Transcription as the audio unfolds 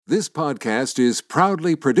This podcast is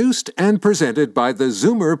proudly produced and presented by the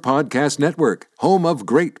Zoomer Podcast Network, home of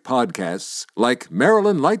great podcasts like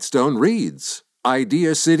Marilyn Lightstone Reads,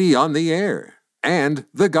 Idea City on the Air, and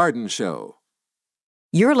The Garden Show.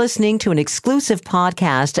 You're listening to an exclusive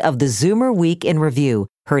podcast of the Zoomer Week in Review,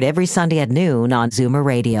 heard every Sunday at noon on Zoomer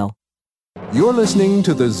Radio. You're listening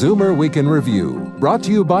to the Zoomer Week in Review, brought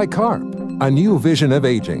to you by CARP, a new vision of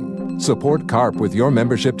aging. Support CARP with your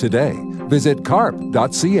membership today. Visit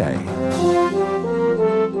carp.ca.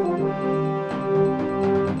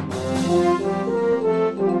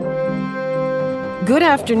 Good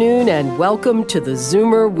afternoon and welcome to the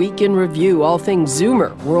Zoomer Week in Review, all things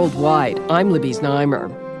Zoomer worldwide. I'm Libby Znaimer.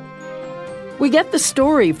 We get the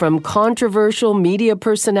story from controversial media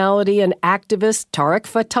personality and activist Tarek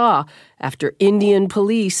Fatah after Indian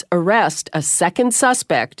police arrest a second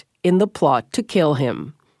suspect in the plot to kill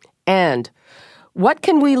him. And what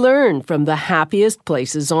can we learn from the happiest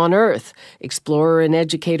places on earth? Explorer and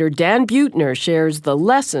educator Dan Buettner shares the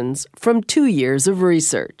lessons from 2 years of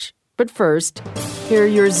research. But first, here are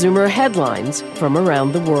your Zoomer headlines from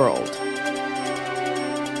around the world.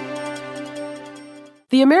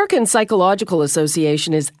 The American Psychological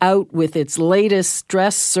Association is out with its latest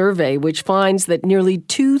stress survey, which finds that nearly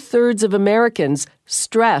 2/3 of Americans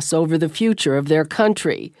stress over the future of their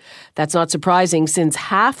country. That's not surprising since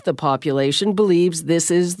half the population believes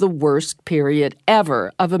this is the worst period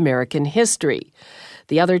ever of American history.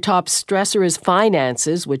 The other top stressor is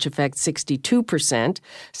finances, which affects 62%.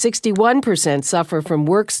 61% suffer from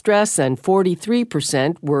work stress, and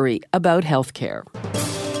 43% worry about health care.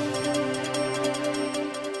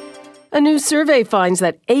 A new survey finds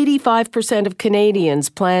that 85% of Canadians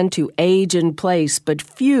plan to age in place, but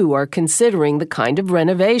few are considering the kind of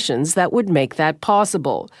renovations that would make that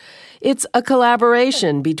possible. It's a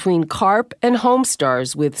collaboration between CARP and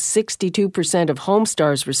HomeStars, with 62% of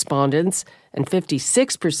HomeStars respondents and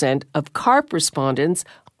 56% of CARP respondents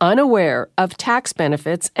unaware of tax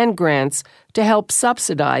benefits and grants to help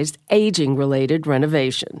subsidize aging-related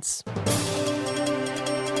renovations.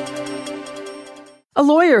 A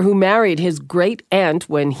lawyer who married his great-aunt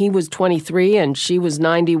when he was 23 and she was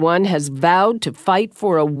 91 has vowed to fight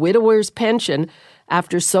for a widower's pension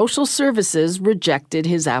after social services rejected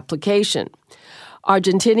his application.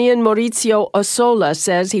 Argentinian Mauricio Osola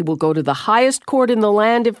says he will go to the highest court in the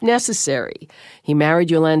land if necessary. He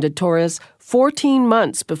married Yolanda Torres 14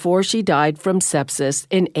 months before she died from sepsis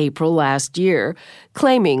in April last year,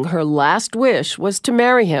 claiming her last wish was to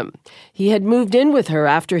marry him. He had moved in with her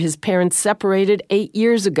after his parents separated 8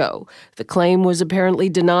 years ago. The claim was apparently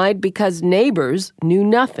denied because neighbors knew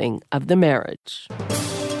nothing of the marriage.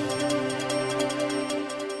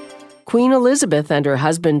 Queen Elizabeth and her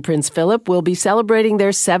husband, Prince Philip, will be celebrating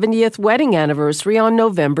their 70th wedding anniversary on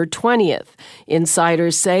November 20th.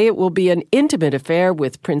 Insiders say it will be an intimate affair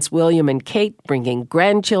with Prince William and Kate bringing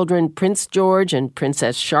grandchildren Prince George and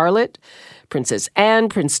Princess Charlotte. Princess Anne,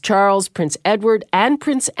 Prince Charles, Prince Edward, and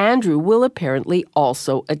Prince Andrew will apparently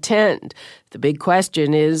also attend. The big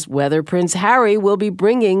question is whether Prince Harry will be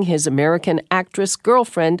bringing his American actress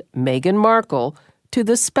girlfriend, Meghan Markle, to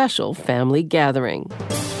the special family gathering.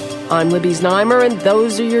 I'm Libby Znaimer, and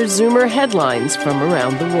those are your Zoomer headlines from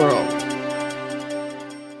around the world.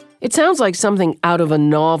 It sounds like something out of a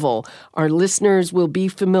novel. Our listeners will be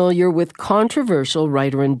familiar with controversial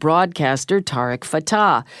writer and broadcaster Tarek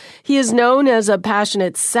Fatah. He is known as a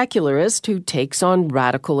passionate secularist who takes on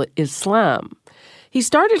radical Islam. He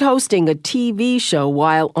started hosting a TV show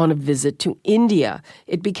while on a visit to India.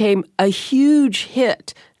 It became a huge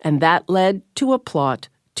hit, and that led to a plot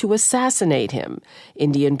to assassinate him.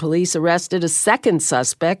 Indian police arrested a second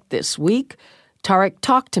suspect this week. Tarek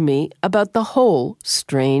talked to me about the whole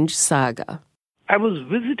strange saga. I was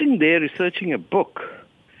visiting there researching a book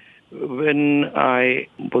when I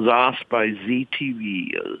was asked by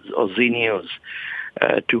ZTV or Z News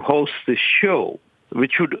to host this show,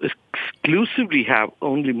 which would exclusively have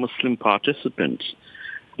only Muslim participants.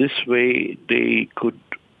 This way they could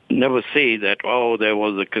never say that, there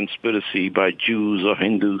was a conspiracy by Jews or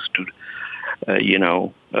Hindus to,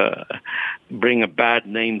 bring a bad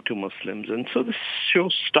name to Muslims. And so this show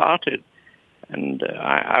started, and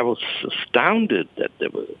I was astounded that there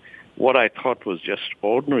was what I thought was just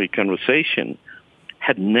ordinary conversation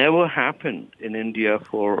had never happened in India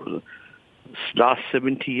for the last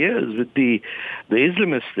 70 years. With the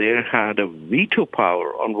Islamists there had a veto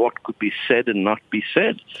power on what could be said and not be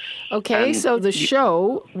said. Okay, and so the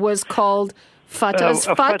show was called Fatah's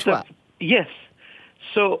Fatwa. Yes.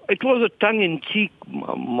 So it was a tongue-in-cheek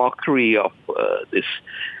mockery of this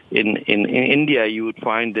In India, you would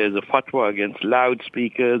find there's a fatwa against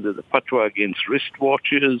loudspeakers, there's a fatwa against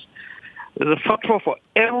wristwatches, there's a fatwa for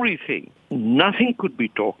everything. Nothing could be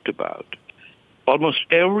talked about. Almost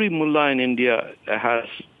every mullah in India has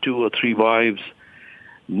 2 or 3 wives.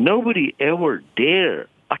 Nobody ever dare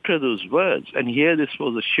utter those words. And here this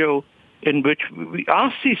was a show in which we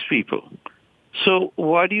asked these people, so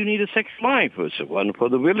why do you need a second wife? One for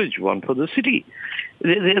the village, one for the city.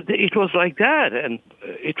 It was like that, and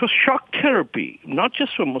it was shock therapy, not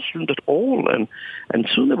just for Muslims at all. And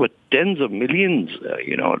soon there were tens of millions,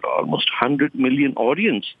 almost 100 million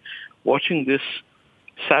audience watching this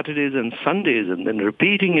Saturdays and Sundays, and then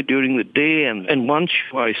repeating it during the day. And one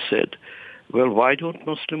show I said, well, why don't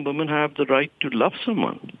Muslim women have the right to love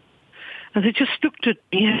someone? And they just looked at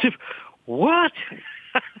me as if, what?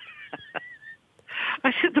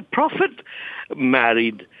 I said, the Prophet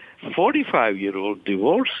married a 45-year-old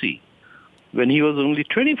divorcee when he was only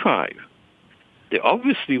 25. They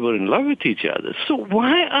obviously were in love with each other. So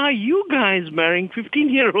why are you guys marrying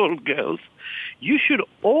 15-year-old girls? You should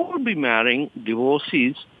all be marrying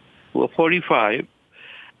divorcees who are 45.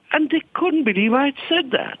 And they couldn't believe I had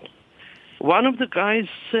said that. One of the guys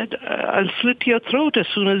said, I'll slit your throat as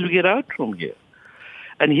soon as we get out from here.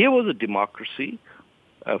 And here was a democracy,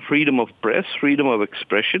 freedom of press, freedom of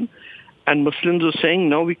expression, and Muslims were saying,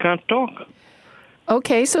 no, we can't talk.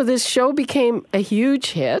 Okay, so this show became a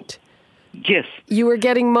huge hit. Yes. You were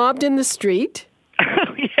getting mobbed in the street.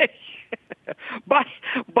 Yes.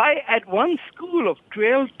 By at one school of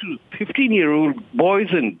 12 to 15-year-old boys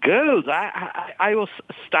and girls, I was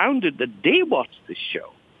astounded that they watched this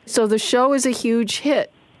show. So the show is a huge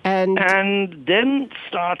hit. And then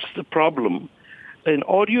starts the problem. An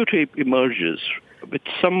audio tape emerges, which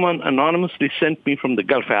someone anonymously sent me from the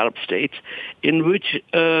Gulf Arab states, in which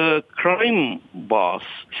a crime boss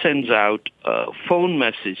sends out a phone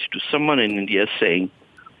message to someone in India saying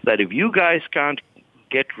that if you guys can't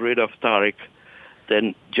get rid of Tarek,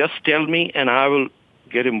 then just tell me and I will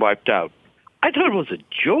get him wiped out. I thought it was a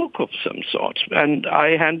joke of some sort, and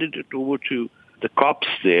I handed it over to the cops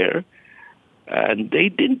there, and they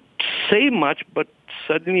didn't say much, but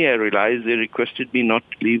suddenly I realized they requested me not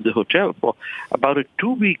to leave the hotel. For about a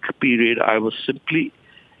 2-week period, I was simply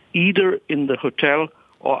either in the hotel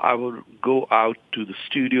or I would go out to the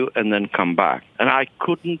studio and then come back. And I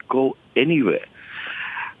couldn't go anywhere.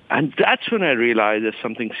 And that's when I realized there's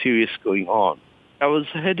something serious going on. I was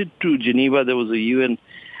headed to Geneva. There was a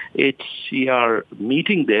UNHCR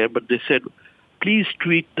meeting there, but they said, please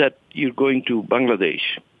tweet that you're going to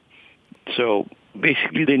Bangladesh. So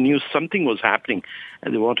basically they knew something was happening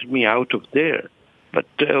and they wanted me out of there. But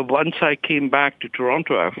once I came back to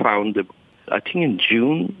Toronto, I found that, I think in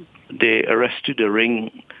June, they arrested a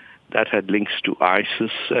ring that had links to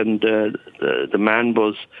ISIS, and the man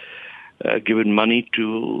was given money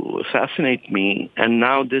to assassinate me. And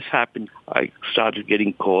now this happened. I started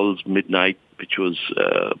getting calls midnight, which was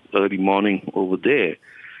early morning over there,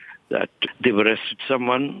 that they've arrested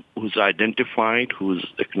someone who's identified, who's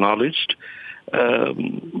acknowledged,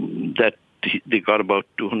 that they got about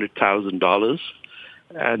 $200,000,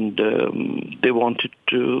 and they wanted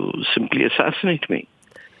to simply assassinate me.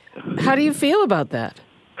 How do you feel about that?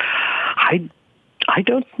 I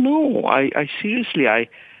don't know. I seriously,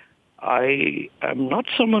 I am not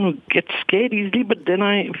someone who gets scared easily, but then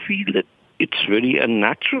I feel that it's very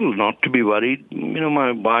unnatural not to be worried.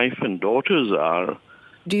 My wife and daughters are.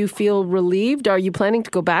 Do you feel relieved? Are you planning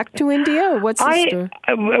to go back to India, or what's the story?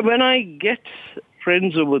 When I get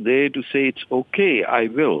friends over there to say it's okay, I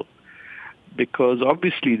will. Because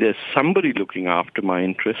obviously there's somebody looking after my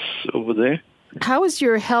interests over there. How is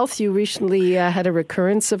your health? You recently had a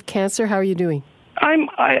recurrence of cancer. How are you doing?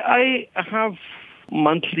 I have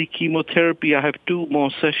monthly chemotherapy. I have 2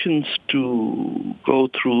 more sessions to go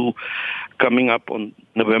through coming up on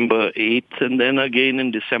November 8th. And then again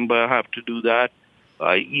in December I have to do that.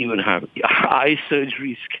 I even have eye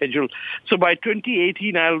surgery scheduled. So by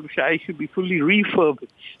 2018, I should be fully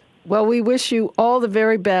refurbished. Well, we wish you all the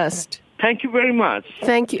very best. Thank you very much.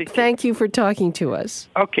 Thank you. Thank you for talking to us.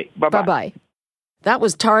 Okay. Bye-bye. Bye-bye. That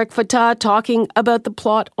was Tarek Fatah talking about the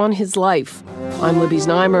plot on his life. I'm Libby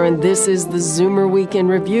Znaimer, and this is the Zoomer Week in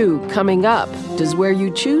Review. Coming up, does where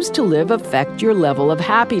you choose to live affect your level of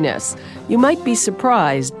happiness? You might be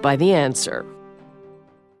surprised by the answer.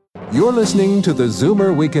 You're listening to the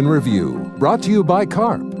Zoomer Week in Review, brought to you by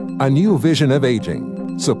CARP, a new vision of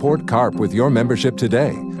aging. Support CARP with your membership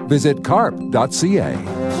today. Visit carp.ca.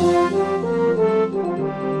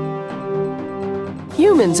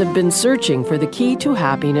 Humans have been searching for the key to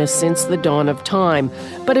happiness since the dawn of time.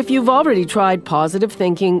 But if you've already tried positive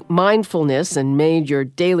thinking, mindfulness, and made your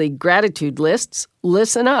daily gratitude lists,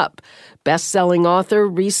 listen up. Best-selling author,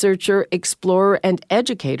 researcher, explorer, and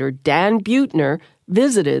educator Dan Buettner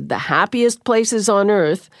visited the happiest places on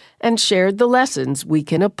earth and shared the lessons we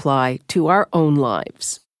can apply to our own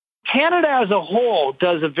lives. Canada as a whole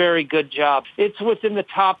does a very good job. It's within the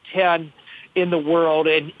top 10 in the world,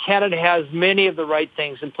 and Canada has many of the right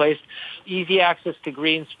things in place. Easy access to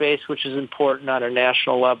green space, which is important on a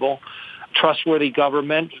national level. Trustworthy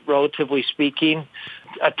government, relatively speaking.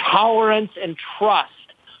 A tolerance and trust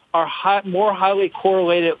are more highly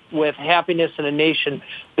correlated with happiness in a nation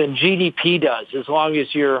than GDP does, as long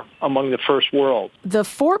as you're among the first world. The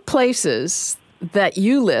 4 places that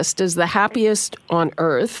you list as the happiest on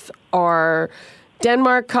earth are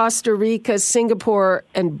Denmark, Costa Rica, Singapore,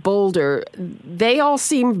 and Boulder. They all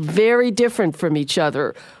seem very different from each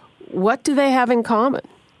other. What do they have in common?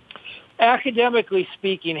 Academically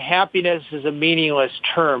speaking, happiness is a meaningless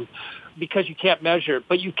term because you can't measure it.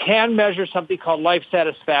 But you can measure something called life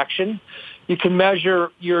satisfaction. You can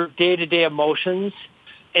measure your day-to-day emotions,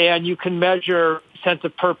 and you can measure sense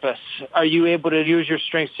of purpose. Are you able to use your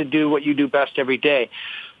strengths to do what you do best every day?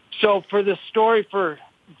 So for the story for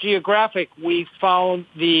Geographic, we found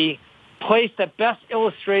the place that best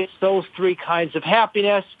illustrates those 3 kinds of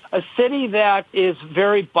happiness. A city that is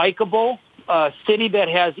very bikeable, a city that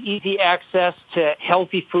has easy access to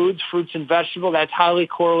healthy foods, fruits and vegetables, that's highly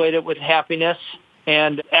correlated with happiness,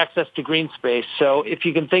 and access to green space. So if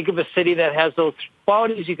you can think of a city that has those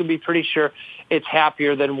qualities, you can be pretty sure it's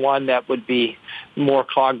happier than one that would be more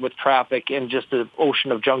clogged with traffic and just an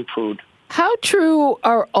ocean of junk food. How true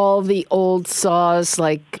are all the old saws,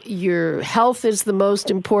 like your health is the most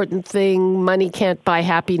important thing, money can't buy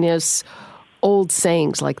happiness, old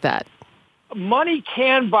sayings like that? Money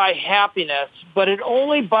can buy happiness, but it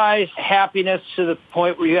only buys happiness to the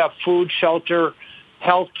point where you have food, shelter,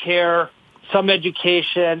 health care, some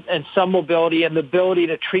education, and some mobility, and the ability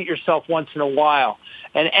to treat yourself once in a while.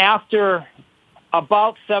 And after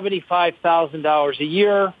about $75,000 a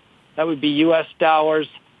year, that would be U.S. dollars,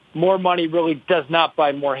 more money really does not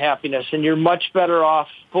buy more happiness, and you're much better off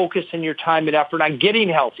focusing your time and effort on getting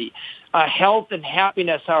healthy. Health and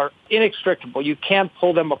happiness are inextricable. You can't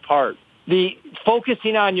pull them apart. The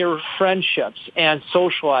focusing on your friendships and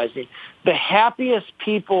socializing. The happiest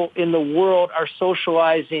people in the world are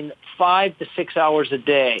socializing 5 to 6 hours a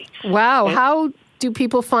day. Wow. How do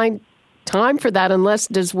people find time for that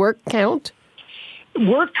does work count?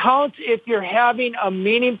 Work counts if you're having a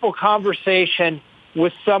meaningful conversation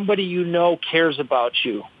with somebody you know cares about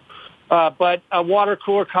you. But a water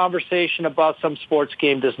cooler conversation about some sports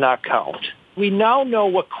game does not count. We now know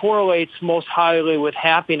what correlates most highly with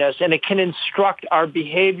happiness, and it can instruct our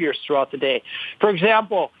behaviors throughout the day. For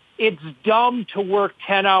example, it's dumb to work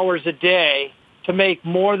 10 hours a day to make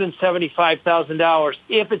more than $75,000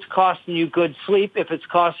 if it's costing you good sleep, if it's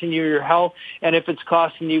costing you your health, and if it's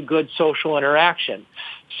costing you good social interaction.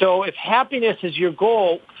 So if happiness is your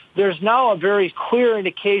goal, there's now a very clear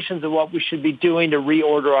indications of what we should be doing to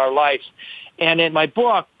reorder our lives. And in my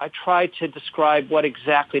book, I try to describe what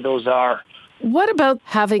exactly those are. What about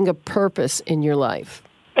having a purpose in your life?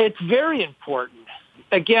 It's very important.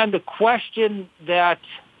 Again, the question that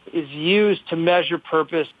is used to measure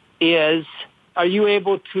purpose is, are you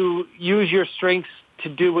able to use your strengths to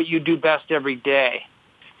do what you do best every day?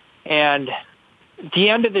 And at the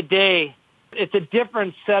end of the day, it's a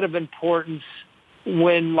different set of importance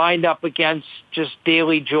when lined up against just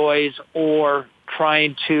daily joys or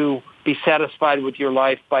trying to be satisfied with your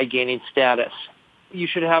life by gaining status. You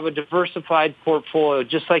should have a diversified portfolio,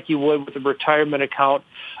 just like you would with a retirement account,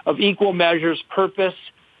 of equal measures, purpose,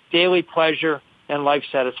 daily pleasure, and life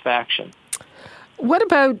satisfaction. What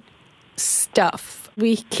about stuff?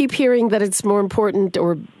 We keep hearing that it's more important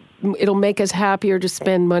or it'll make us happier to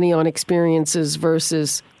spend money on experiences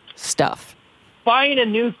versus stuff. Buying a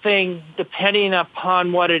new thing, depending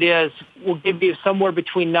upon what it is, will give you somewhere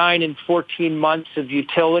between 9 and 14 months of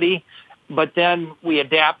utility, but then we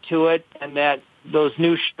adapt to it, and that those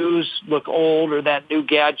new shoes look old or that new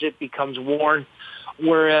gadget becomes worn,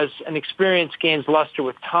 whereas an experience gains luster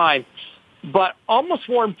with time. But almost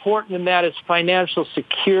more important than that is financial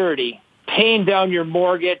security. Paying down your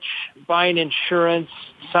mortgage, buying insurance,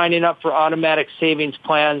 signing up for automatic savings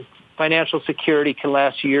plans. Financial security can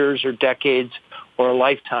last years or decades or a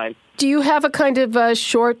lifetime. Do you have a kind of a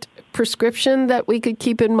short prescription that we could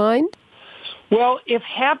keep in mind? Well, if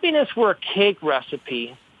happiness were a cake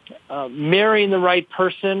recipe, marrying the right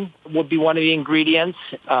person would be one of the ingredients.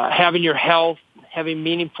 Having your health, having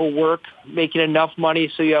meaningful work, making enough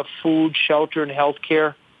money so you have food, shelter, and health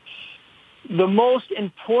care. The most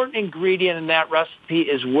important ingredient in that recipe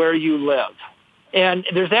is where you live. And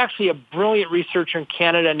there's actually a brilliant researcher in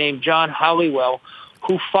Canada named John Halliwell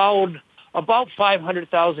who followed about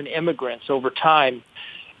 500,000 immigrants over time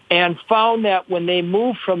and found that when they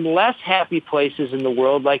moved from less happy places in the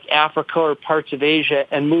world, like Africa or parts of Asia,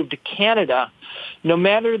 and moved to Canada, no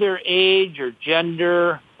matter their age or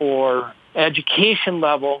gender or education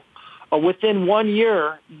level, within 1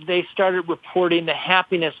 year, they started reporting the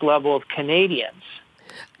happiness level of Canadians.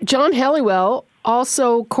 John Halliwell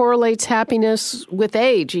also correlates happiness with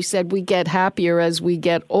age. He said we get happier as we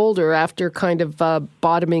get older after kind of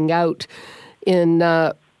bottoming out in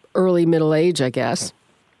early middle age, I guess.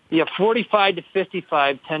 Yeah, 45 to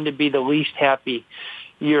 55 tend to be the least happy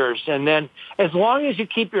years. And then as long as you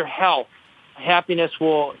keep your health, happiness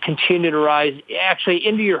will continue to rise actually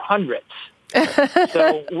into your hundreds.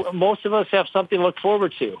 So most of us have something to look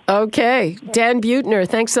forward to. Okay. Dan Buettner,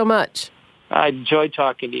 thanks so much. I enjoyed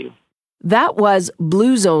talking to you. That was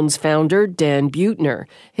Blue Zone's founder, Dan Buettner.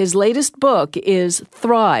 His latest book is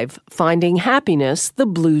Thrive, Finding Happiness the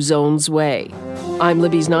Blue Zone's Way. I'm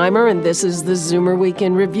Libby Znaimer, and this is the Zoomer Week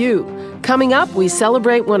in Review. Coming up, we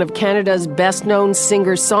celebrate one of Canada's best-known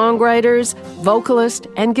singer-songwriters, vocalist,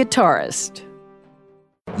 and guitarist.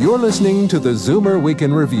 You're listening to the Zoomer Week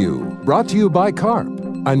in Review, brought to you by CARP,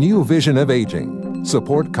 a new vision of aging.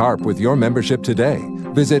 Support CARP with your membership today.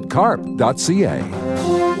 Visit carp.ca.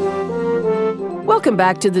 Welcome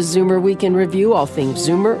back to the Zoomer Week in Review, all things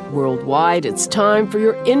Zoomer worldwide. It's time for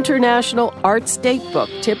your International Arts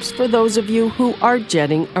Datebook, tips for those of you who are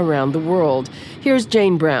jetting around the world. Here's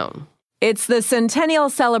Jane Brown. It's the centennial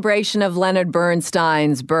celebration of Leonard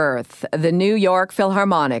Bernstein's birth. The New York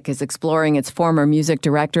Philharmonic is exploring its former music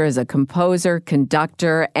director as a composer,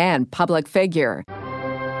 conductor, and public figure.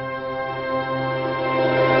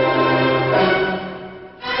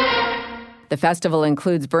 The festival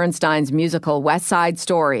includes Bernstein's musical West Side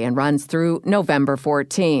Story and runs through November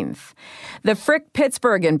 14th. The Frick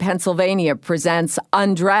Pittsburgh in Pennsylvania presents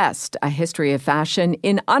Undressed, a history of fashion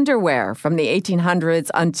in underwear from the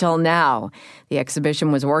 1800s until now. The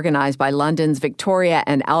exhibition was organized by London's Victoria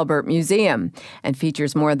and Albert Museum and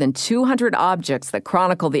features more than 200 objects that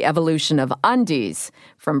chronicle the evolution of undies,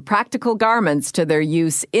 from practical garments to their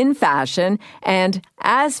use in fashion and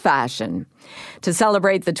as fashion. To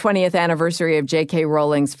celebrate the 20th anniversary of J.K.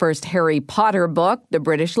 Rowling's first Harry Potter book, the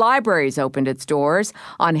British Libraries opened its doors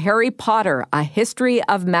on Harry Potter, A History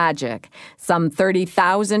of Magic. Some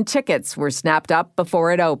 30,000 tickets were snapped up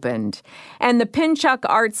before it opened. And the Pinchuk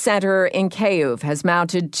Arts Center in Kyiv has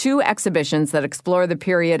mounted 2 exhibitions that explore the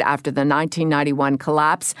period after the 1991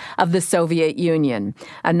 collapse of the Soviet Union.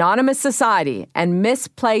 Anonymous Society and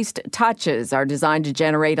Misplaced Touches are designed to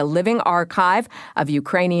generate a living archive of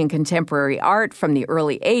Ukrainian contemporary art from the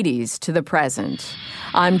early 80s to the present.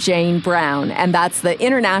 I'm Jane Brown, and that's the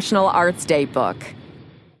International Arts Datebook.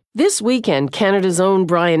 This weekend, Canada's own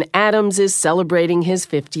Bryan Adams is celebrating his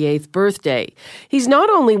 58th birthday. He's not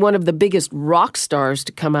only one of the biggest rock stars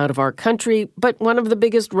to come out of our country, but one of the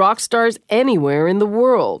biggest rock stars anywhere in the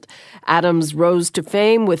world. Adams rose to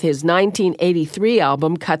fame with his 1983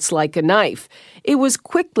 album, Cuts Like a Knife. It was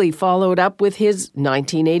quickly followed up with his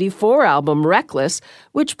 1984 album, Reckless,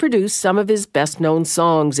 which produced some of his best-known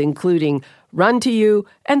songs, including Run to You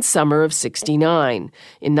and Summer of '69.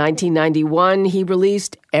 In 1991, he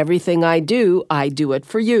released Everything I Do It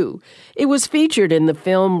for You. It was featured in the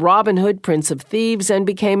film Robin Hood, Prince of Thieves and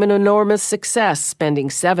became an enormous success, spending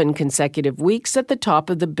 7 consecutive weeks at the top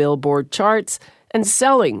of the Billboard charts and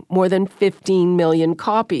selling more than 15 million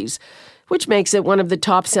copies, which makes it one of the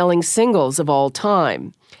top-selling singles of all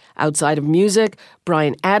time. Outside of music,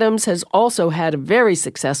 Bryan Adams has also had a very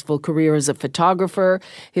successful career as a photographer.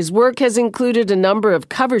 His work has included a number of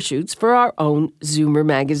cover shoots for our own Zoomer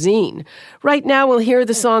magazine. Right now, we'll hear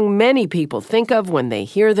the song many people think of when they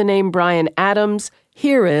hear the name Bryan Adams.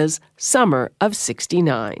 Here is Summer of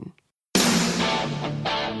 '69.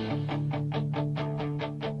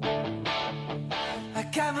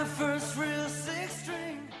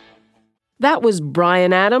 That was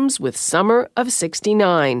Bryan Adams with Summer of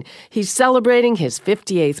 '69. He's celebrating his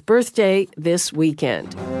 58th birthday this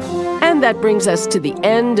weekend. And that brings us to the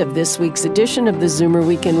end of this week's edition of the Zoomer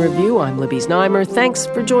Week in Review. I'm Libby Znaimer. Thanks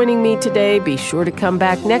for joining me today. Be sure to come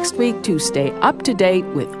back next week to stay up to date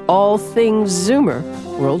with all things Zoomer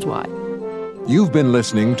worldwide. You've been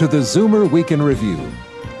listening to the Zoomer Week in Review,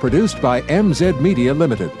 produced by MZ Media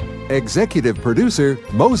Limited. Executive producer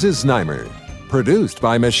Moses Znaimer. Produced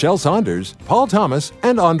by Michelle Saunders, Paul Thomas,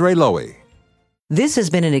 and Andre Lowy. This has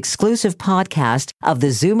been an exclusive podcast of the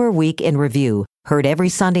Zoomer Week in Review, heard every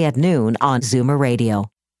Sunday at noon on Zoomer Radio.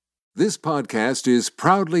 This podcast is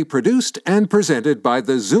proudly produced and presented by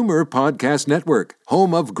the Zoomer Podcast Network,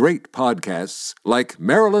 home of great podcasts like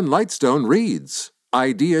Marilyn Lightstone Reads,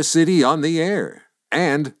 Idea City on the Air,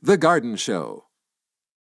 and The Garden Show.